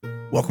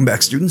Welcome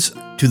back, students,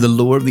 to the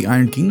lore of the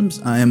Iron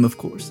Kingdoms. I am, of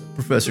course,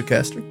 Professor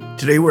Castor.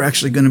 Today we're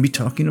actually going to be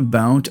talking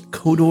about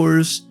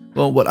Khador's,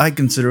 well, what I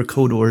consider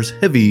Khador's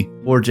heavy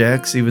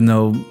Warjacks. Even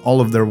though all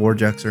of their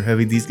Warjacks are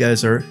heavy, these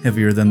guys are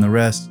heavier than the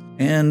rest,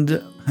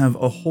 and have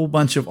a whole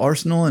bunch of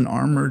arsenal and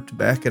armor to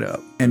back it up.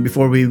 And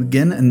before we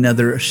begin,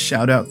 another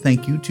shout out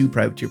thank you to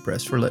Privateer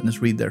Press for letting us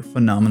read their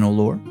phenomenal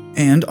lore.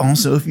 And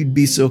also, if you'd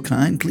be so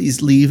kind,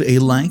 please leave a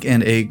like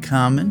and a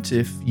comment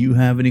if you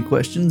have any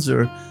questions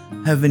or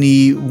have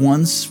any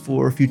wants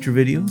for future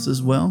videos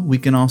as well. We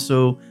can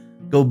also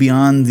go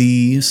beyond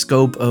the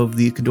scope of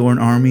the Khadoran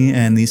army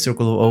and the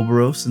Circle of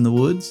Oberos in the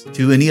woods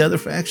to any other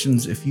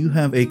factions. If you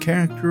have a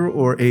character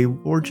or a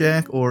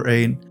Warjack or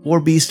a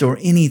War Beast or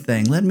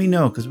anything, let me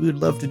know, because we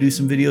would love to do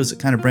some videos that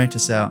kind of branch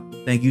us out.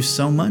 Thank you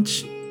so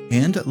much,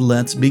 and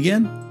let's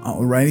begin.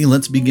 Alrighty,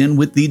 let's begin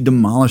with the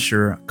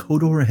Demolisher,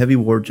 Khador Heavy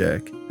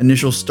Warjack.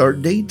 Initial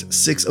start date,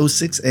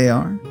 606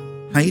 AR.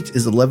 Height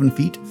is 11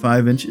 feet,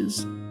 5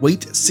 inches.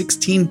 Weight,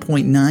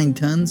 16.9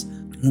 tons,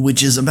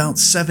 which is about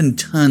 7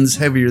 tons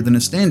heavier than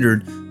a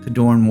standard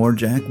Khadoran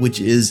Warjack,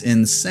 which is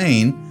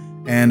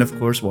insane, and of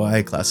course why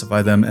I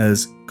classify them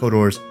as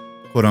Khador's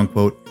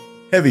quote-unquote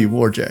heavy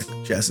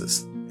Warjack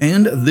chassis.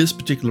 And this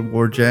particular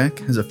Warjack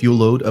has a fuel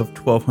load of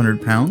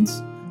 1,200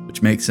 pounds,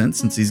 which makes sense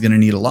since he's going to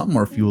need a lot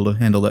more fuel to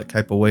handle that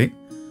type of weight.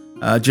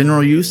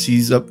 General use,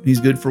 he's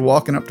good for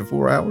walking up to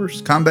 4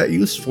 hours. Combat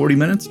use, 40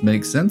 minutes,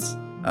 makes sense.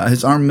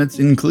 His armaments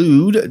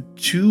include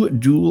 2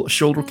 dual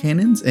shoulder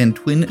cannons and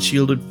twin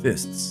shielded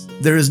fists.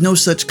 There is no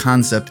such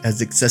concept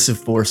as excessive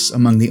force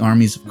among the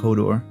armies of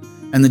Khador,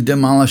 and the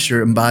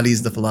Demolisher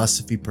embodies the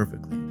philosophy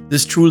perfectly.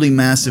 This truly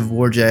massive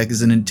Warjack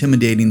is an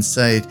intimidating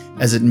sight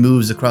as it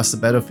moves across the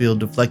battlefield,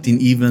 deflecting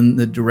even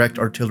the direct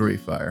artillery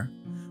fire.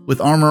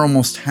 With armor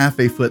almost half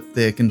a foot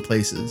thick in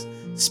places,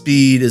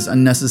 speed is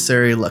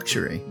unnecessary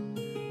luxury.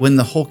 When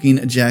the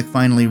hulking Jack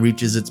finally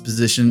reaches its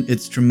position,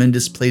 its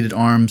tremendous plated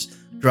arms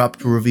drop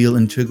to reveal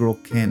integral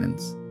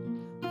cannons.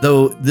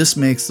 Though this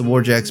makes the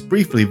Warjacks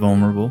briefly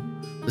vulnerable,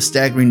 the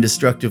staggering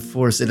destructive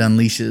force it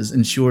unleashes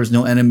ensures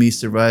no enemy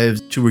survives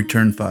to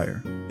return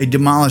fire. A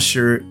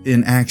Demolisher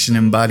in action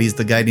embodies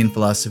the guiding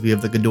philosophy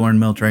of the Khadoran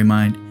military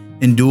mind: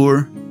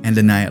 endure and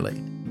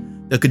annihilate.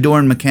 The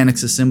Khadoran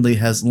Mechanics Assembly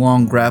has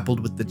long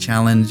grappled with the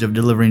challenge of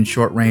delivering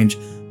short-range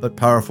but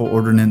powerful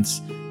ordnance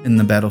in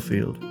the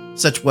battlefield.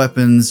 Such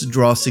weapons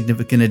draw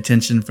significant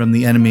attention from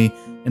the enemy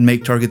and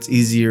make targets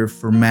easier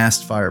for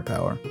massed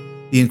firepower.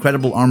 The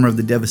incredible armor of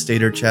the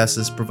Devastator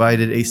chassis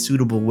provided a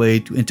suitable way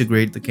to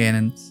integrate the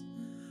cannons,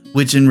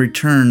 which in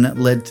return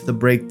led to the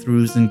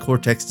breakthroughs in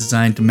Cortex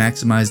design to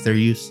maximize their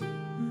use.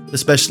 The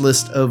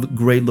specialist of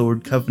Grey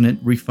Lord Covenant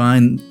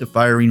refined the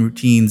firing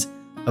routines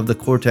of the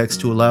Cortex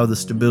to allow the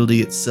stability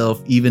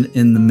itself even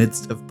in the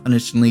midst of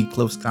punishingly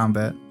close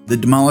combat. The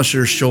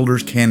Demolisher's shoulder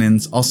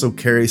cannons also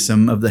carry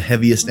some of the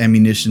heaviest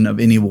ammunition of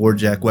any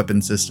Warjack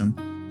weapon system.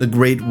 The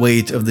great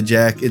weight of the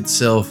Jack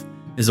itself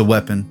is a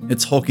weapon.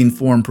 Its hulking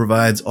form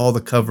provides all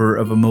the cover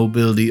of a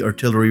mobility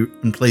artillery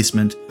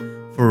emplacement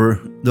for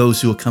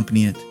those who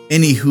accompany it.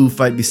 Any who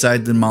fight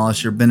beside the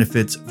Demolisher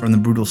benefits from the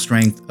brutal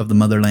strength of the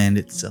motherland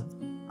itself.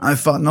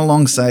 I've fought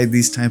alongside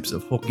these types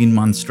of hulking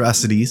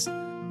monstrosities.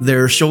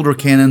 Their shoulder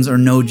cannons are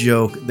no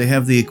joke. They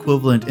have the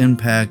equivalent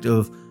impact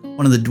of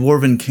one of the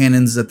dwarven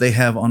cannons that they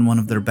have on one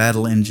of their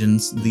battle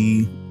engines,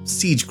 the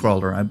Siege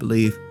Crawler, I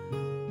believe.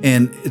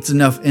 And it's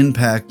enough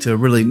impact to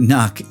really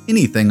knock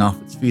anything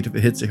off its feet if it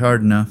hits it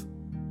hard enough.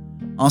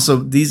 Also,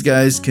 these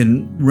guys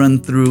can run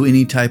through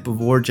any type of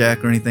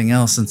Warjack or anything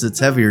else. Since it's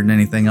heavier than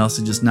anything else,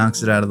 it just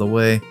knocks it out of the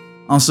way.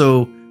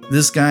 Also,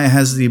 this guy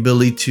has the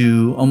ability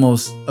to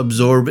almost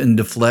absorb and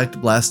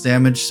deflect blast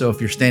damage, so if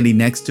you're standing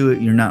next to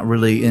it, you're not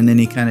really in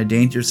any kind of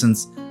danger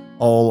since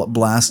all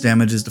blast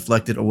damage is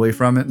deflected away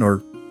from it,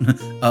 or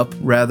up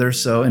rather,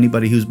 so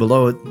anybody who's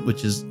below it,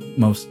 which is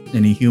most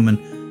any human,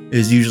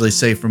 is usually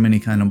safe from any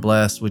kind of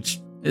blast, which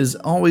is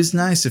always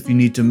nice if you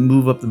need to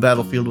move up the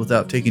battlefield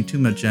without taking too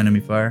much enemy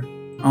fire.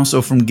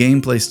 Also, from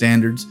gameplay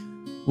standards,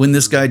 when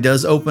this guy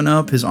does open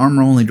up, his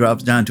armor only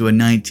drops down to a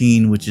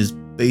 19, which is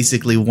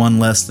basically 1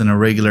 less than a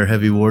regular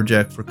heavy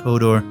Warjack for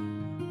Khador.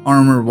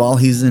 Armor while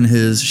he's in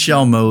his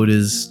shell mode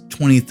is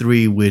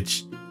 23,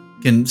 which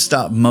can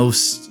stop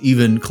most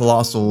even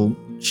colossal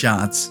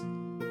shots.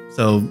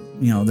 So,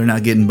 they're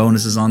not getting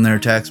bonuses on their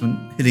attacks when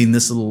hitting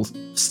this little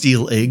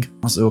steel egg.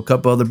 Also, a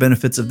couple other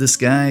benefits of this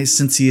guy: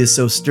 since he is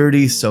so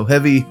sturdy, so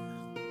heavy,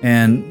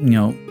 and,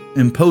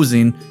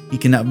 imposing, he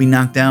cannot be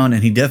knocked down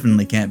and he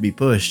definitely can't be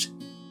pushed.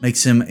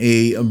 Makes him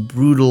a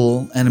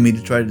brutal enemy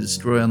to try to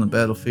destroy on the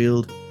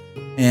battlefield.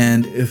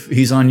 And if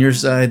he's on your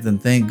side, then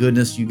thank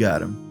goodness you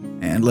got him.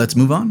 And let's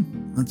move on.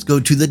 Let's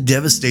go to the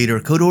Devastator,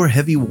 Khador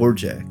Heavy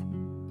Warjack.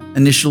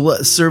 Initial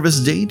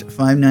service date,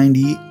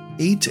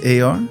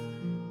 598 AR.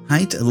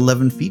 Height,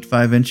 11 feet,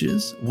 5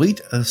 inches. Weight,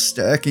 a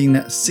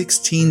stacking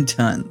 16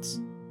 tons.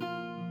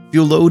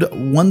 Fuel load,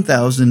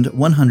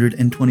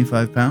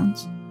 1,125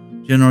 pounds.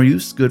 General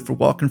use, good for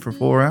walking for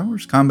 4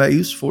 hours. Combat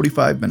use,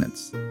 45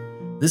 minutes.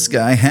 This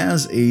guy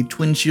has a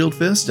twin shield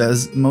fist,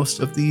 as most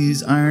of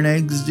these Iron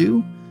Eggs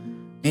do,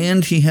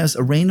 and he has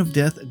a Rain of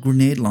Death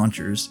grenade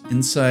launchers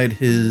inside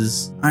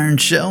his iron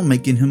shell,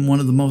 making him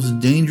one of the most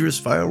dangerous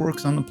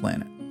fireworks on the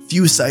planet.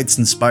 Few sights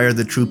inspire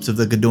the troops of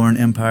the Khadoran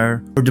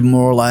Empire or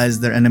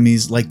demoralize their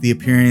enemies like the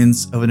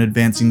appearance of an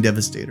advancing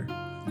Devastator.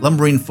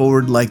 Lumbering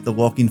forward like the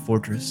walking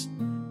fortress,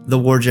 the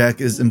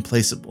Warjack is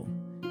implacable.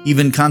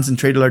 Even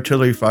concentrated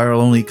artillery fire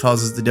only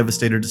causes the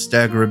Devastator to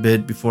stagger a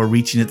bit before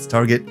reaching its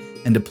target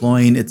and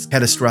deploying its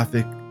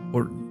catastrophic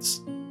ordnance.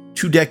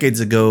 2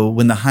 decades ago,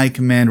 when the High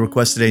Command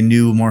requested a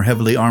new, more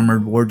heavily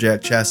armored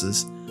Warjack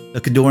chassis,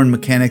 the Khadoran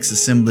Mechanics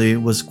Assembly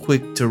was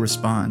quick to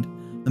respond.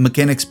 The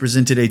mechanics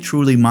presented a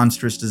truly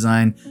monstrous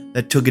design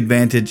that took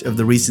advantage of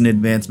the recent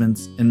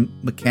advancements in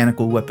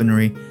mechanical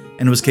weaponry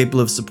and was capable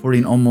of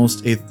supporting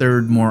almost a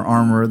third more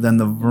armor than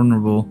the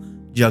vulnerable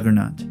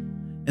Juggernaut.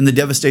 In the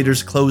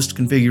Devastator's closed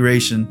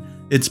configuration,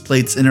 its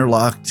plates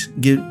interlocked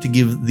to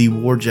give the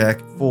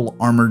Warjack full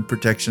armored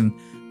protection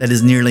that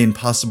is nearly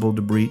impossible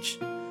to breach.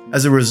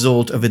 As a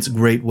result of its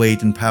great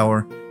weight and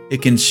power,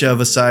 it can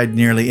shove aside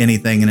nearly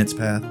anything in its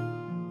path.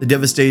 The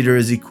Devastator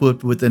is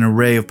equipped with an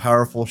array of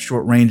powerful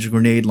short-range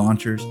grenade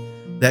launchers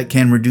that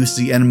can reduce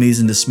the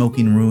enemies into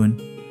smoking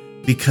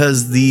ruin.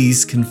 Because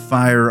these can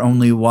fire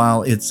only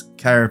while its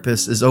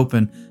carapace is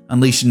open,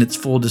 unleashing its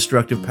full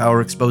destructive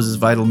power exposes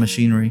vital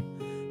machinery.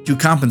 To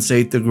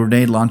compensate, the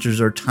grenade launchers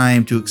are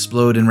timed to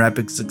explode in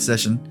rapid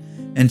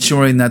succession,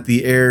 ensuring that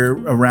the air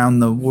around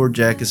the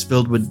Warjack is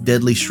filled with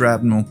deadly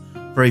shrapnel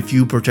for a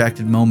few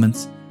protracted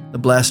moments. The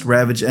blast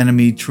ravage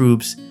enemy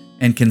troops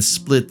and can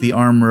split the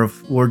armor of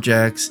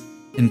Warjacks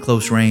in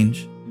close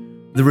range.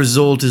 The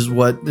result is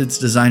what its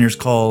designers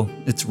call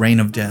its Rain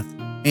of Death.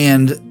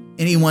 And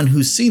anyone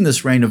who's seen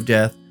this Rain of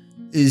Death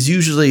is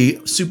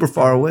usually super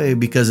far away,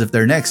 because if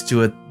they're next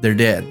to it, they're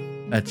dead.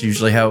 That's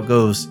usually how it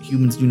goes.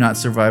 Humans do not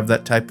survive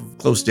that type of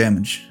close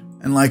damage.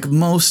 And like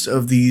most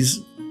of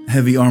these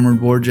heavy armored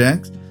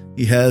Warjacks,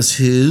 he has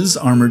his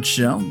armored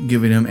shell,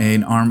 giving him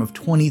an arm of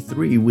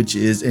 23, which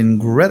is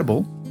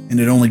incredible. And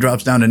it only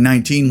drops down to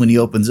 19 when he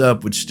opens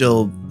up, which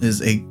still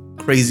is a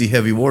crazy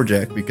heavy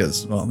Warjack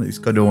because, well, he's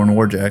Khador and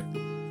Warjack.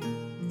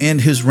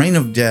 And his Rain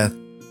of Death,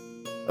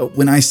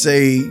 when I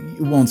say you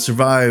won't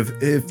survive,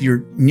 if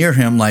you're near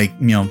him, like,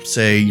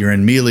 say you're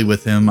in melee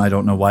with him, I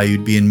don't know why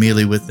you'd be in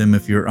melee with him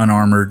if you're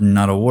unarmored and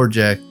not a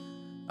Warjack.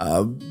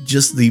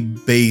 Just the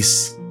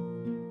base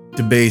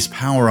to base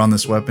power on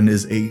this weapon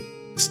is a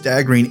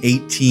staggering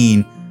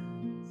 18.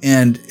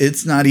 And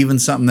it's not even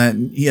something that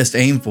he has to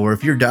aim for.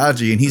 If you're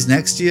dodgy and he's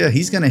next to you,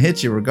 he's going to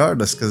hit you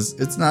regardless, because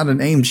it's not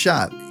an aimed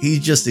shot. He's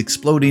just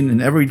exploding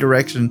in every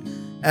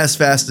direction as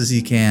fast as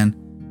he can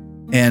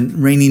and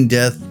raining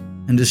death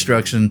and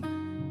destruction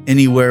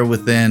anywhere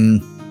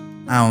within,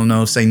 I don't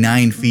know, say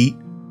 9 feet.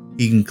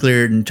 He can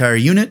clear an entire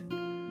unit.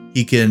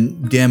 He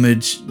can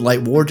damage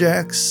light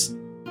Warjacks.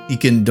 He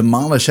can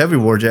demolish heavy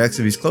Warjacks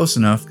if he's close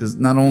enough, because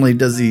not only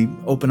does he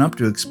open up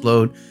to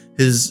explode,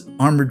 his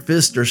armored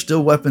fists are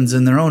still weapons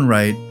in their own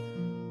right.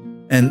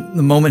 And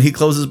the moment he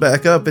closes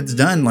back up, it's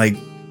done. Like,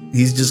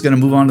 he's just going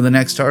to move on to the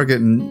next target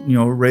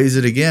and, raise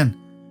it again.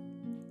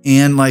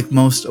 And like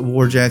most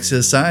Warjacks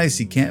his size,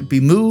 he can't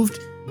be moved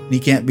and he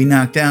can't be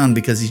knocked down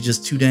because he's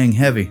just too dang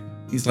heavy.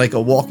 He's like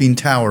a walking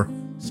tower,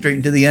 straight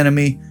into the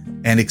enemy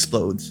and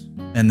explodes.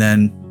 And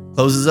then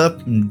closes up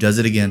and does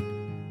it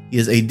again. He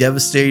is a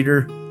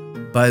Devastator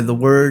by the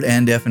word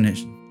and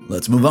definition.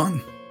 Let's move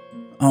on.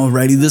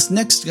 Alrighty, this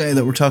next guy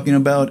that we're talking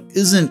about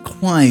isn't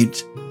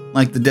quite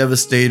like the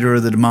Devastator or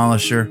the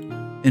Demolisher,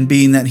 in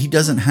being that he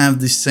doesn't have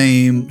the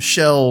same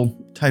shell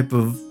type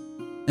of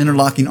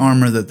interlocking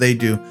armor that they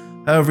do.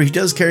 However, he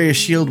does carry a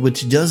shield,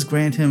 which does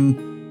grant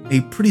him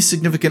a pretty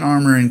significant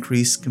armor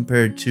increase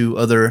compared to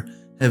other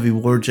heavy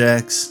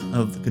Warjacks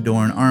of the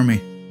Khadoran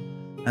army.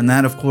 And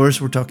that, of course,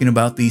 we're talking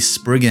about the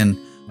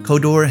Spriggan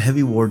Khador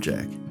Heavy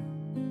Warjack.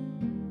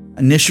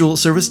 Initial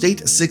service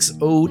date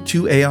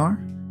 602 AR.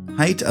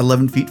 Height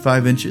 11 feet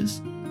 5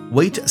 inches,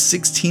 weight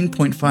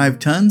 16.5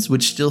 tons,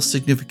 which is still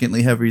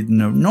significantly heavier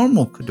than a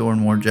normal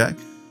Khadoran Warjack,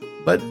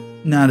 but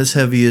not as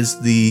heavy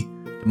as the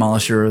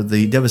Demolisher or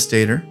the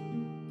Devastator.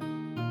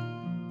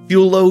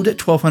 Fuel load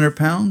at 1,200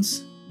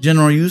 pounds.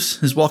 General use,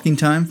 his walking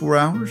time 4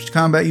 hours.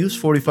 Combat use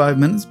 45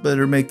 minutes,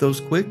 better make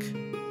those quick.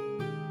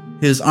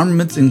 His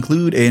armaments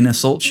include an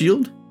assault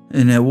shield,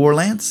 a war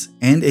lance,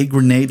 and a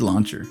grenade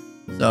launcher.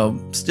 So,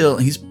 still,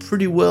 he's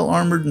pretty well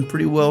armored and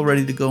pretty well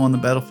ready to go on the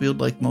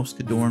battlefield like most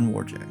Khadoran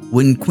Warjacks.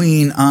 When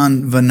Queen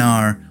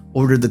An-Vanar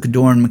ordered the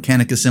Khadoran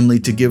Mechanic Assembly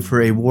to give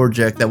her a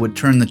Warjack that would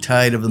turn the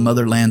tide of the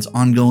motherland's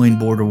ongoing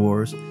border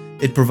wars,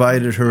 it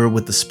provided her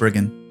with the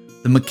Spriggan.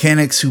 The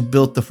mechanics who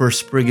built the first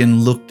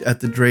Spriggan looked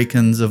at the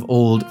Drakons of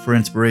old for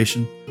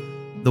inspiration.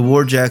 The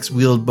Warjacks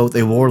wield both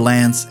a war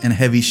lance and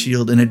heavy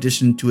shield in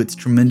addition to its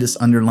tremendous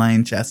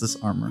underlying chassis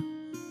armor.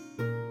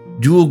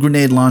 Dual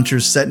grenade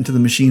launchers set into the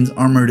machine's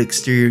armored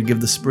exterior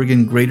give the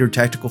Spriggan greater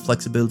tactical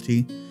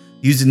flexibility.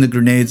 Using the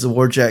grenades, the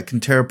Warjack can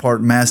tear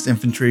apart massed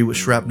infantry with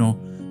shrapnel,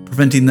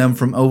 preventing them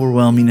from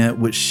overwhelming it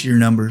with sheer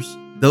numbers.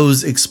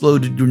 Those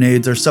exploded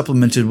grenades are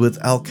supplemented with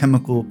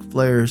alchemical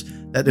flares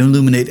that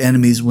illuminate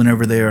enemies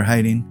whenever they are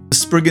hiding.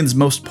 Spriggan's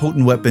most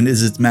potent weapon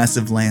is its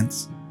massive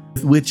lance,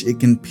 with which it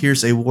can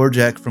pierce a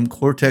Warjack from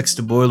cortex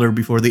to boiler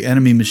before the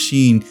enemy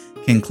machine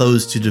can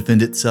close to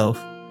defend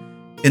itself.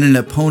 If an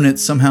opponent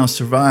somehow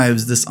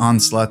survives this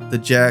onslaught, the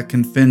Jack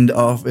can fend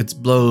off its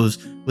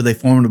blows with a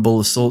formidable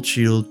assault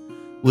shield,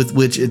 with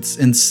which it's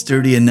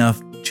sturdy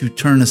enough to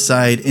turn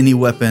aside any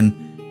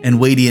weapon and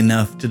weighty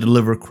enough to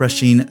deliver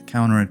crushing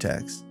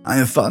counterattacks. I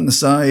have fought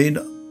aside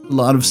a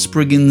lot of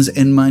Spriggans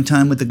in my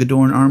time with the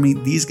Khadoran army.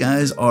 These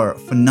guys are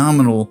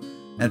phenomenal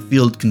at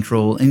field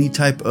control. Any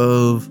type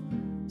of,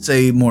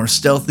 say, more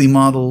stealthy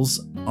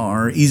models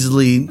are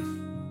easily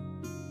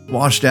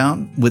washed out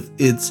with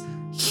its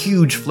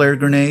huge flare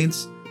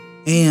grenades.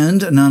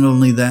 And not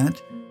only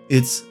that,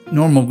 its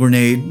normal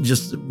grenade,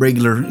 just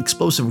regular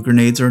explosive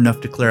grenades, are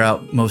enough to clear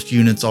out most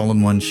units all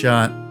in one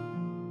shot.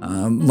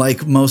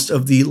 Like most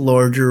of the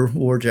larger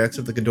Warjacks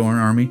of the Khador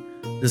army,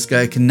 this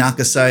guy can knock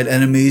aside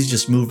enemies,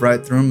 just move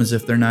right through them as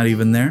if they're not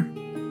even there.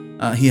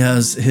 He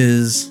has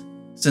his,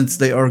 since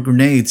they are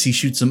grenades, he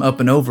shoots them up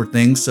and over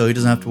things, so he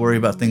doesn't have to worry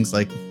about things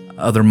like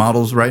other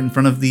models right in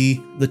front of the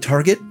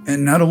target.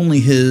 And not only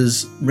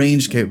his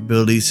range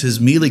capabilities, his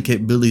melee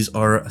capabilities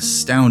are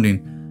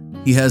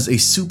astounding. He has a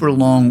super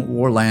long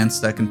war lance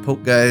that can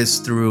poke guys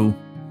through,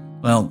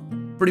 well,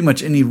 pretty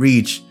much any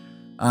reach.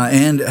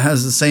 And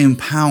has the same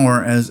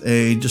power as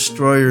a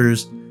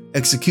destroyer's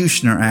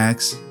executioner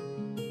axe,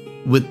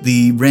 with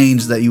the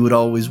range that you would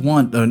always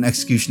want an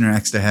executioner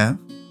axe to have.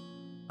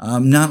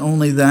 Not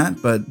only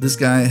that, but this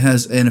guy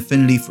has an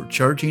affinity for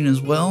charging as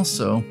well,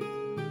 so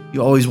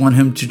you always want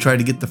him to try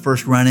to get the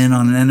first run in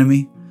on an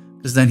enemy,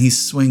 because then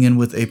he's swinging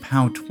with a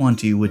POW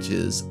 20, which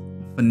is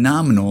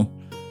phenomenal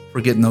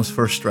for getting those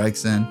first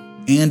strikes in.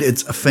 And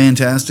it's a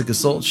fantastic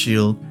assault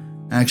shield.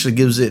 Actually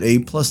gives it a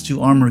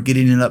 +2 armor,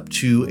 getting it up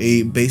to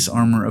a base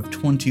armor of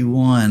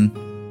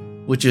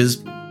 21, which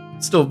is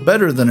still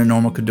better than a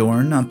normal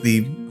Khadoran, not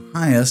the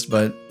highest,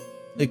 but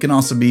it can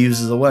also be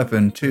used as a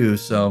weapon too,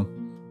 so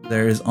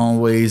there is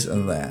always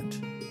that.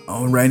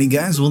 Alrighty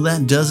guys, well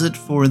that does it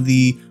for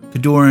the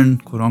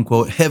Khadoran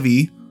quote-unquote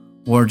heavy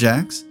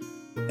Warjacks,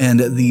 and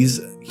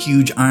these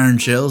huge iron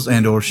shells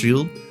and or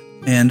shield,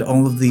 and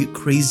all of the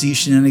crazy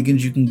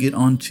shenanigans you can get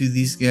onto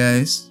these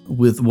guys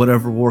with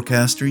whatever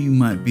Warcaster you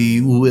might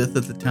be with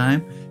at the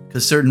time,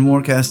 because certain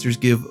Warcasters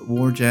give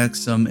Warjacks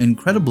some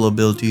incredible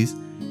abilities,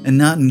 and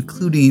not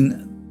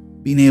including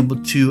being able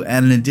to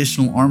add an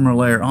additional armor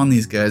layer on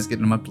these guys,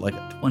 getting them up to like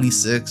a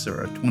 26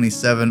 or a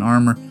 27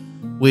 armor,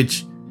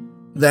 which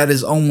that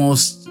is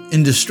almost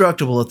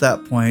indestructible at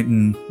that point,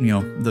 and you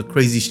know, the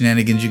crazy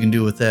shenanigans you can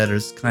do with that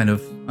is kind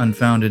of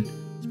unfounded.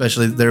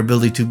 Especially their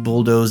ability to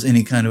bulldoze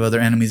any kind of other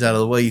enemies out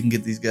of the way. You can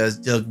get these guys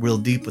dug real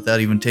deep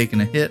without even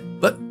taking a hit.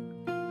 But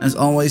as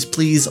always,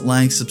 please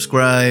like,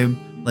 subscribe,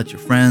 let your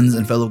friends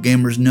and fellow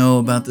gamers know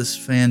about this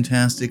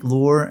fantastic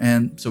lore,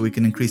 and so we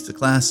can increase the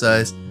class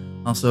size.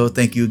 Also,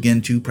 thank you again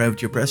to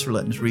Privateer Press for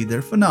letting us read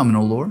their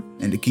phenomenal lore,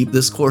 and to keep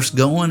this course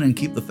going and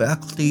keep the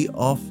faculty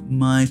off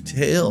my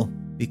tail,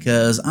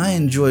 because I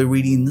enjoy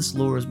reading this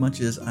lore as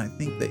much as I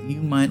think that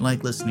you might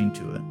like listening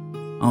to it.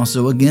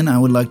 Also, again, I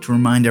would like to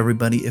remind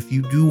everybody, if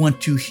you do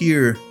want to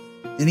hear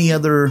any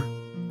other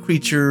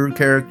creature,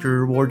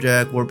 character,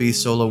 Warjack, Warbeast,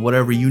 Solo,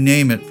 whatever, you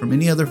name it, from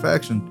any other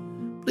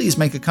faction, please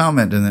make a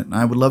comment in it.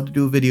 I would love to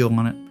do a video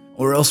on it.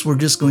 Or else we're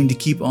just going to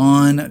keep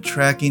on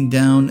tracking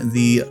down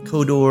the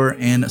Khador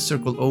and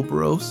Circle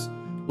Oberos,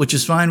 which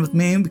is fine with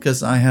me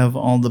because I have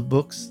all the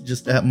books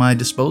just at my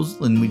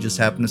disposal, and we just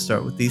happen to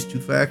start with these two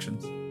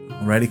factions.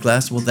 Alrighty,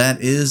 class, well that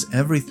is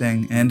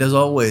everything, and as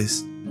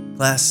always,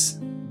 class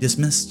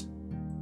dismissed.